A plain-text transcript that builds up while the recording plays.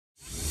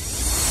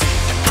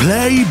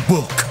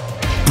Playbook,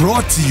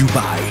 brought to you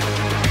by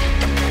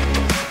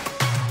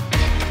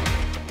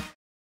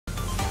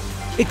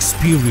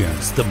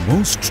Experience the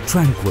most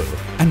tranquil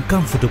and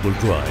comfortable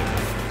drive,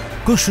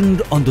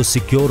 cushioned on the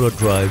securer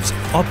drive's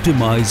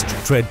optimized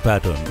tread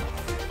pattern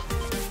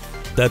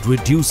that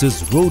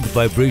reduces road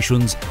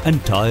vibrations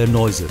and tire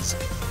noises.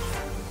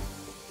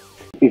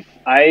 If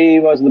I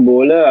was the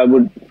bowler, I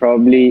would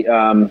probably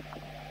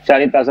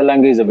Charit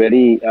Asalanka is a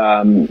very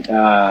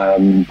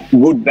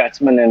good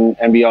batsman,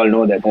 and we all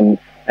know that.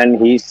 And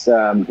he's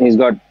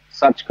got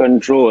such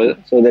control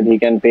so that he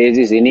can pace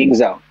his innings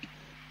out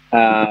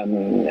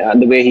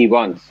the way he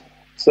wants.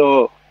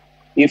 So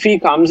if he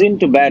comes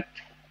into bat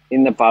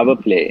in the power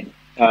play,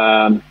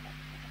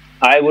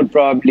 I would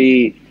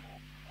probably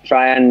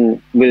try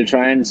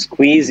and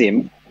squeeze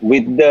him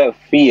with the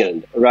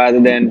field rather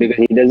than, because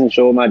he doesn't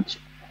show much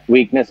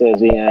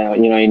weaknesses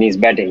in his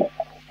batting.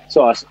 So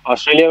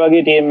Australia වගේ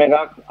team එකක්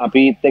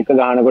අපිත් එක්ක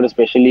ගහනකොට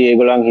specially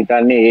ඒගොල්ලන්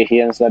හිතන්නේ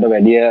ඒෂියන්ස්ලට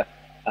වැඩිය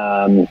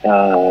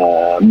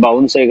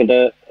bounce එකකට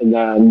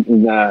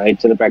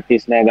එච්චර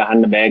practice නැහැ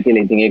ගහන්න බෑ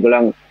කියලා. ඉතින්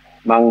ඒගොල්ලන්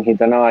මං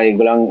හිතනවා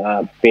ඒගොල්ලන්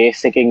පේස්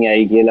එකකින්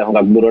යයි කියලා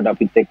හුඟක් දුරට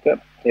අපිත් එක්ක.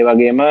 ඒ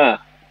වගේම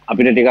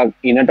අපිට ටිකක්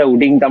ඉනට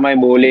උඩින් තමයි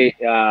බෝලේ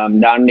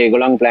දාන්න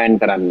ඒගොල්ලන් ප්ලෑන්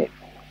කරන්නේ.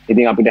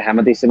 ඉතින් අපිට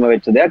හැමතිස්සෙම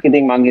වෙච්ච දෙයක්.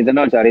 ඉතින් මං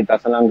හිතනවා චරිත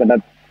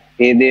අසලංකටත්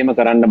ඒ දේම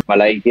කරන්න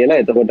බලයි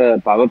කියලා. එතකොට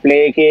පවර්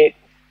ප්ලේ එකේ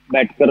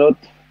බැට්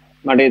කරොත්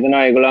මට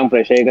හිතෙනවා ඒගොල්ලන්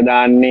ප්‍රෙෂර් එක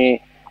දාන්නේ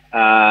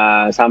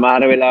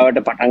සමහර වෙලාවට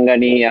පටන්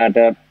ගනී යාට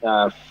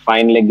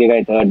ෆයින් ලෙග්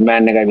එකයි තර්ඩ්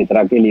මෑන් එකයි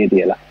විතරක් එළිය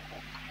තියලා.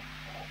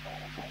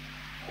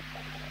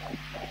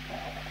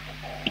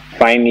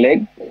 Fine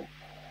leg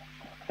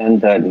and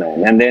third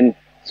man, and then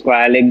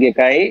square leg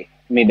එකයි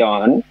mid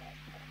on,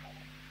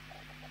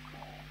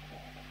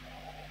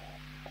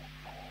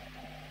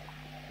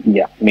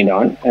 mid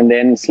on, and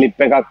then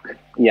slip එකක්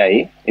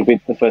යයි if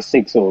it's the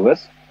first 6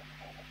 overs,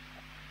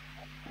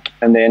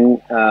 and then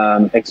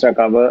extra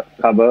cover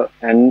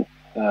and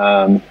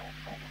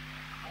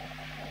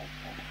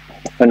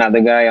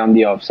another guy on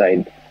the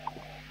offside.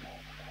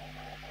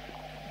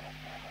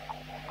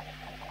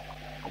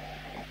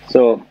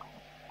 So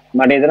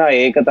මට හිතෙනවා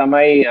ඒක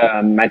තමයි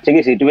match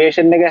එකේ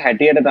situation එක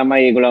හැටියට තමයි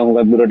ඒගොල්ලන්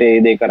හුඟක් දුරට ඒ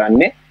දේ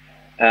කරන්නේ.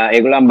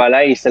 ඒගොල්ලන්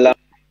බලයි ඉස්සලා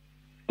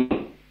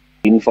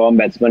ඉන්ෆෝම්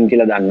බැට්ස්මන්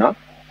කියලා දන්නවා.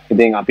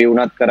 ඉතින් අපි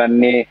වුණත්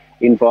කරන්නේ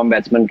ඉන්ෆෝම්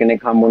බැට්ස්මන්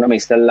කෙනෙක් හම්බුනම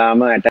ඉස්සල්ලාම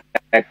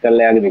ඇටැක්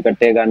කරලා එයාගේ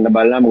විකට් එක ගන්න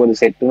බලනවා. මොකද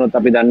සෙට් වුණොත්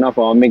අපි දන්නවා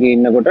ෆෝම් එකේ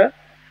ඉන්නකොට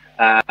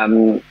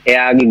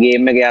එයාගේ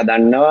ගේම් එක එයා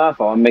දන්නවා.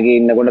 ෆෝම් එකේ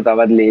ඉන්නකොට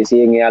තවත්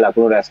ලේසියෙන් එයා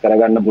ලකුණු රැස්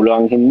කරගන්න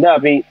පුළුවන් හින්දා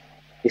අපි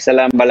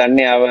ඉස්සලාම්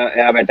බලන්නේ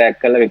එයා ඇටැක්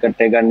කරලා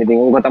විකට් එක ගන්න. ඉතින්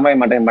ඕක තමයි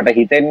මට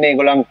හිතෙන්නේ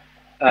ඒගොල්ලන්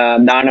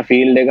දාන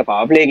ෆීල්ඩ් එක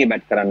පවර් ප්ලේ එකේ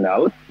බැට් කරන්න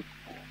આવුත්.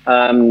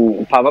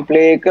 පවර්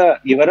ප්ලේ එක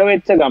ඉවර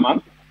වෙච්ච ගමන්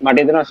මට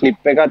හිතෙනවා ස්ලිප්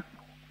එකක්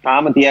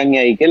තාම තියන්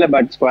යයි කියලා,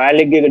 බට් ස්ක්වයර්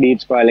ලෙග් එක ඩීප්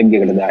ස්ක්වයර් ලෙග්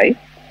එකට දායි.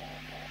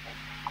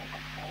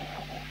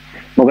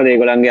 මොකද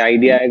ඒගොල්ලන්ගේ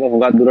අයිඩියා එක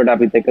හුඟක් දුරට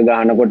අපිත් එක්ක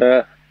ගහනකොට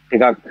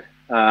ටිකක්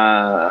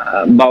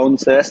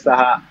බවුන්සර්ස්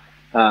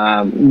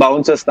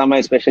බවුන්සර්ස්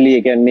තමයි ස්පෙෂලි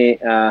ඒ කියන්නේ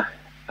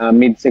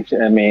මිඩ්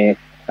සෙක්ෂන් මේ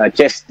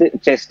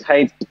chest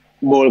height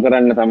බෝල්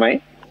කරන්න තමයි.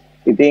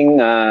 ඉතින්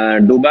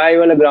ඩුබායි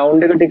වල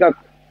ග්‍රවුන්ඩ් එක ටිකක්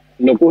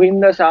ලොකු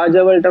හින්දා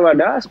ශාර්ජා වලට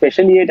වඩා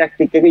ස්පෙෂලි ඒ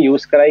ටැක්ටික් එක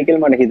යූස් කරයි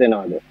කියලා මට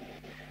හිතෙනවාද.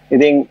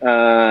 ඉතින්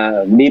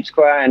deep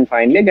square and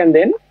fine leg, and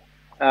then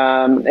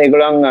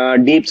ඒගොල්ලන්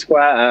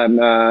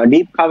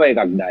deep cover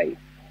එකක් දායි.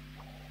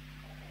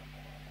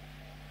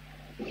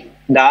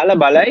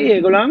 දාලා බලයි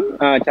ඒගොල්ලන්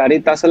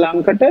චරිත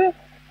අසලංකට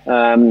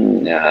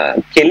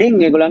කෙලින්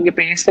ඒගොල්ලන්ගේ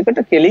පේස්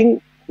එකට කෙලින්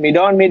mid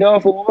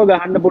off over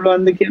ගහන්න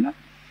පුළුවන්ද කියලා.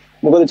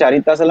 මොකද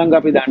චරිත අසලංක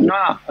අපි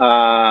දන්නවා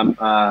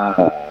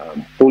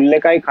පුල්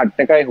එකයි කට්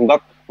එකයි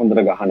හුඟක්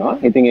හොඳට ගහනවා.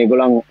 ඉතින්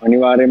ඒගොල්ලන්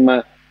අනිවාර්යයෙන්ම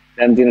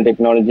දැන් තියෙන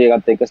ටෙක්නොලොජි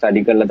එකත් එක්ක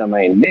ස්ටඩි කරලා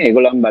තමයි ඉන්නේ.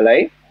 ඒගොල්ලන්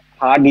බලයි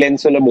hard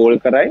lens වල බෝල්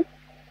කරයි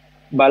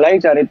බලයි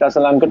චරිත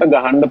අසලංකට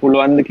ගහන්න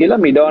පුළුවන්ද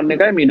කියලා mid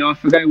එකයි mid off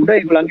එකයි උඩ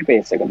ඒගොල්ලන්ගේ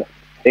පේස් එකද.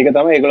 ඒක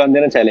තමයි ඒගොල්ලන්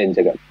දෙන චැලෙන්ජ්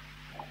එක.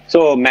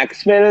 So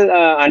Maxwell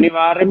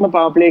අනිවාර්යයෙන්ම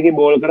පවර් ප්ලේ එකේ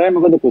බෝල් කරයි.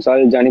 මොකද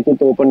කුසල්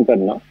ජනිකුත් ඕපන්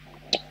කරනවා.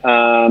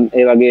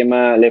 ඒ වගේම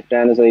left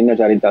handers ඉන්න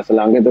චරිත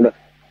අසලංක. එතකොට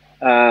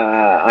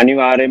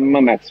අනිවාර්යයෙන්ම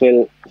Maxwell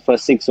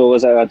first 6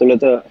 overs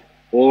ඇතුළත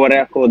ඕවර්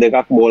එකක් හෝ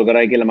දෙකක් බෝල්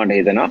කරයි කියලා මට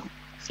හිතෙනවා.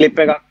 ස්ලිප්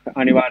එකක්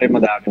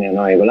අනිවාර්යයෙන්ම දාගෙන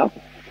යනවා ඒගොල්ලෝ.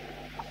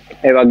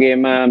 ඒ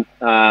වගේම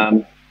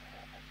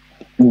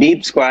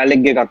deep square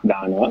leg එකක්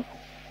දානවා.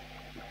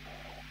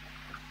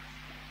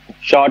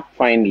 short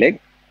fine leg,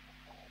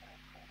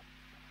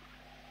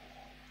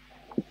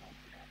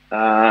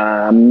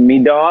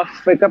 mid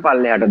off එක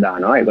පල්ලෙහාට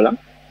දානවා ඒගොල්ලෝ.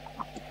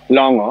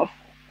 long off,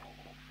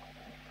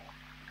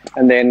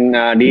 and then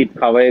deep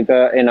cover එක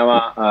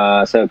එනවා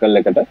circle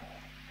එකට.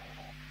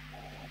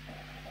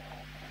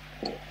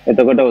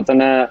 එතකොට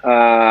උතන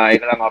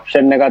ඒගොල්ලන්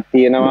ඔප්ෂන් එකක්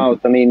තියෙනවා.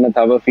 උතන ඉන්න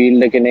තව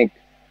ෆීල්ඩ් කෙනෙක්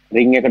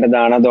රින් එකට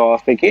දානද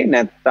ඔෆ් එකේ,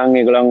 නැත්නම්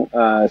ඒගොල්ලන්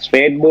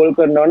ස්ට්‍රේට් බෝල්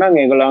කරනවා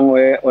නම් ඒගොල්ලන්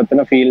ඔය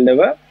උතන ෆීල්ඩ්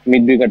එක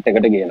මිඩ් විකට්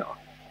එකට ගේනවා.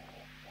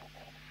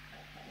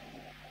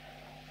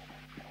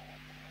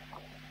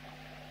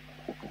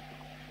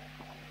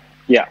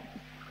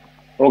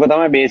 ඕක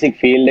තමයි බේසික්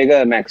ෆීල්ඩ් එක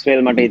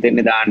Maxwell මට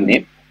හිතෙන්නේ දාන්නේ.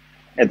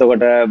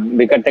 එතකොට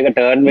විකට් එක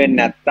ටර්න් වෙන්නේ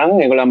නැත්නම්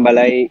ඒගොල්ලන්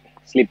බලයි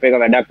ස්ලිප් එක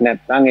වැඩක්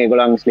නැත්නම්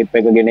ඒගොල්ලන් ස්ලිප්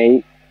එක ගෙනෙයි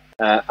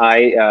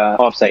ආයි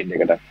ඔෆ් සයිඩ්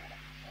එකට.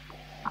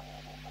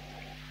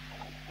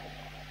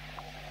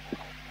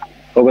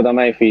 ඔක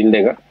තමයි ෆීල්ඩ්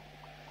එක.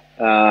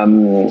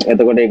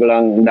 එතකොට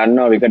ඒගොල්ලන්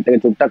දන්නවා විකට් එක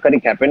චුට්ටක් හරි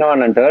කැපෙනවා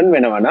නම් ටර්න්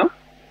වෙනවා නම්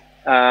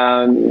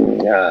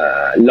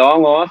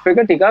ලොං ඔෆ් එක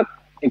ටිකක්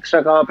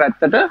එක්ස්ට්‍රා කව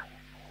පැත්තට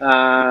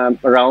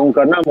රවුන්ඩ්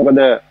කරනවා. මොකද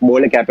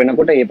බෝලේ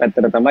කැපෙනකොට ඒ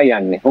පැත්තට තමයි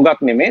යන්නේ. හුඟක්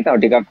නෙමෙයි තව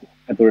ටිකක්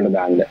ඇතුළට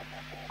දාන්න.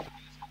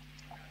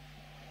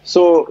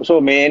 So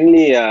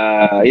mainly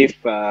if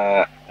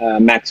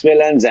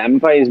Maxwell and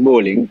Zampa is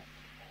bowling,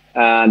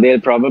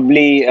 they'll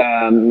probably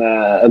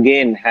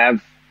again have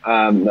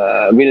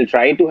will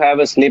try to have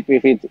a slip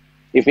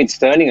if it's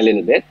turning a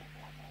little bit,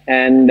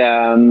 and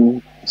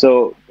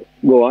so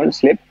go on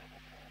slip,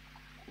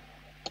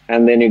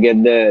 and then you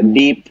get the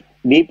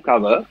deep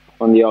cover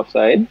on the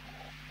offside.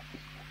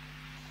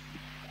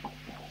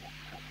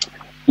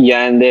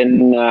 Yeah, and then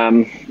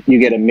you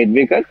get a mid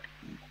wicket.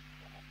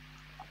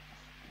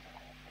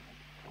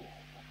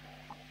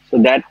 So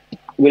that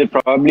will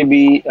probably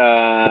be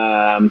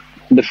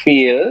the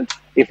field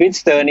if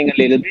it's turning a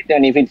little bit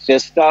and if it's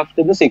just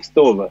after the 6th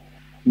over.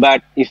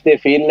 But if they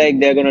feel like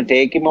they're going to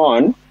take him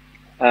on,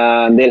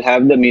 they'll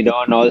have the mid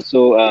on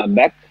also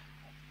back.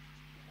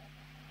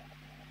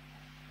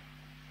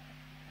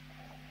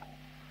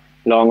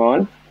 Long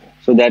on.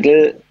 So that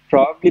will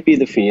probably be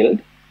the field.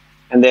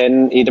 And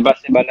then ඊට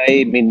පස්සේ බලයි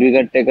mid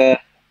wicket එක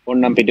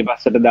ඕනනම්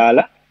පිටිපස්සට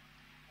දාලා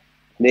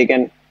they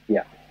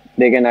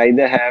can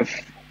either have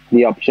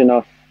the option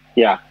of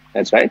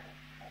that's right,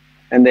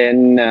 and then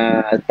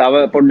තව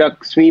පොඩ්ඩක්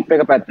sweep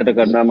එක පැත්තට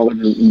කරනවා.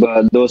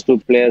 මොකද those two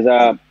players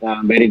are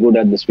very good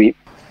at the sweep.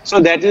 So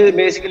that will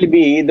basically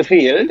be the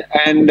field,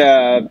 and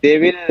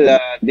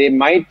they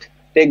might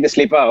take the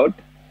slip out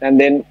and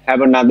then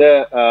have another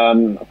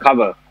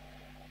cover,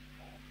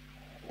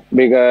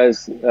 because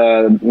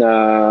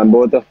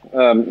both of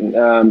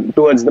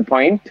towards the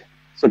point,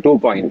 so 2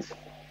 points.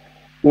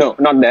 No,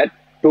 not that.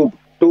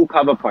 Two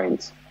cover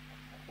points.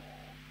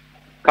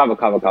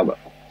 Cover.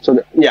 So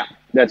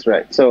that's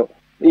right. So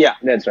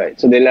that's right.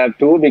 So they'll have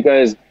 2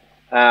 because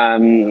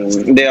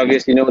they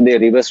obviously know they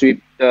reverse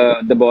sweep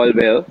the ball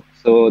well.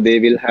 So they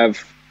will have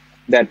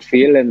that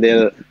field, and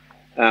they'll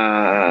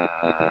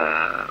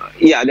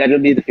that will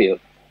be the field.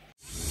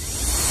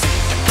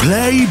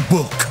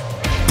 Playbook,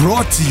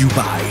 brought to you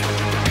by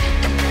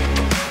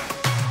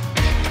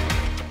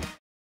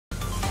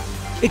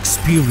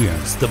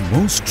Experience the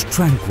most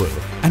tranquil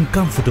and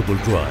comfortable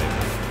drive,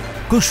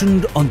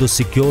 cushioned on the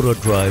Securer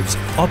Drive's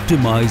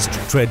optimized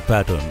tread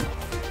pattern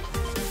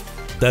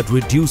that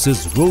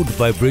reduces road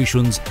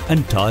vibrations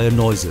and tire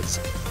noises.